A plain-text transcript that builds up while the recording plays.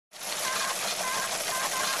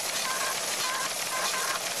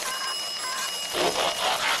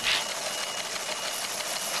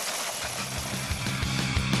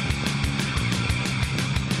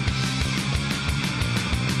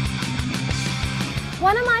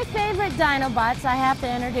One of my favorite Dinobots I have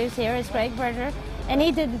to introduce here is Greg Berger, and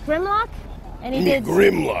he did Grimlock, and he Me did...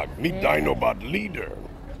 Grimlock, me Dinobot leader.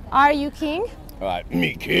 Are you king?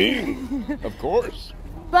 Me king, of course.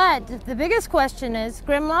 But the biggest question is,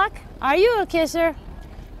 Grimlock, are you a kisser?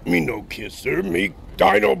 Me no kisser, me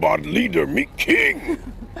Dinobot leader, me king.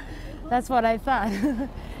 That's what I thought.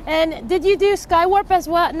 And did you do Skywarp as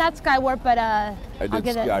well? Not Skywarp, but I did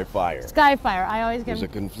Skyfire. Skyfire. I always get There's a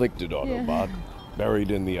conflicted Autobot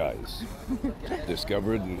buried in the ice.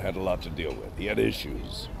 Discovered and had a lot to deal with. He had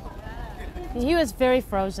issues. He was very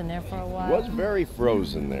frozen there for a while. Was very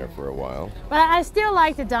frozen there for a while. But I still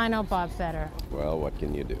like the Dinobot better. Well, what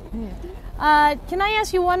can you do? Can I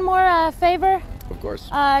ask you one more favor? Of course.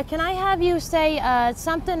 Can I have you say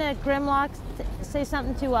something at Grimlock? Say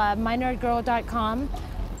something to mynerdgirl.com.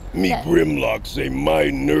 Me Grimlock say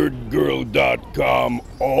mynerdgirl.com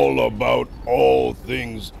all about all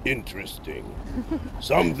things interesting.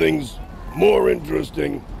 Some things more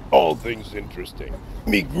interesting, all things interesting.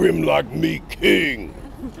 Me Grimlock, me king.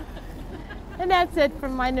 And that's it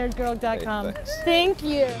from mynerdgirl.com. Hey, thank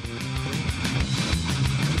you.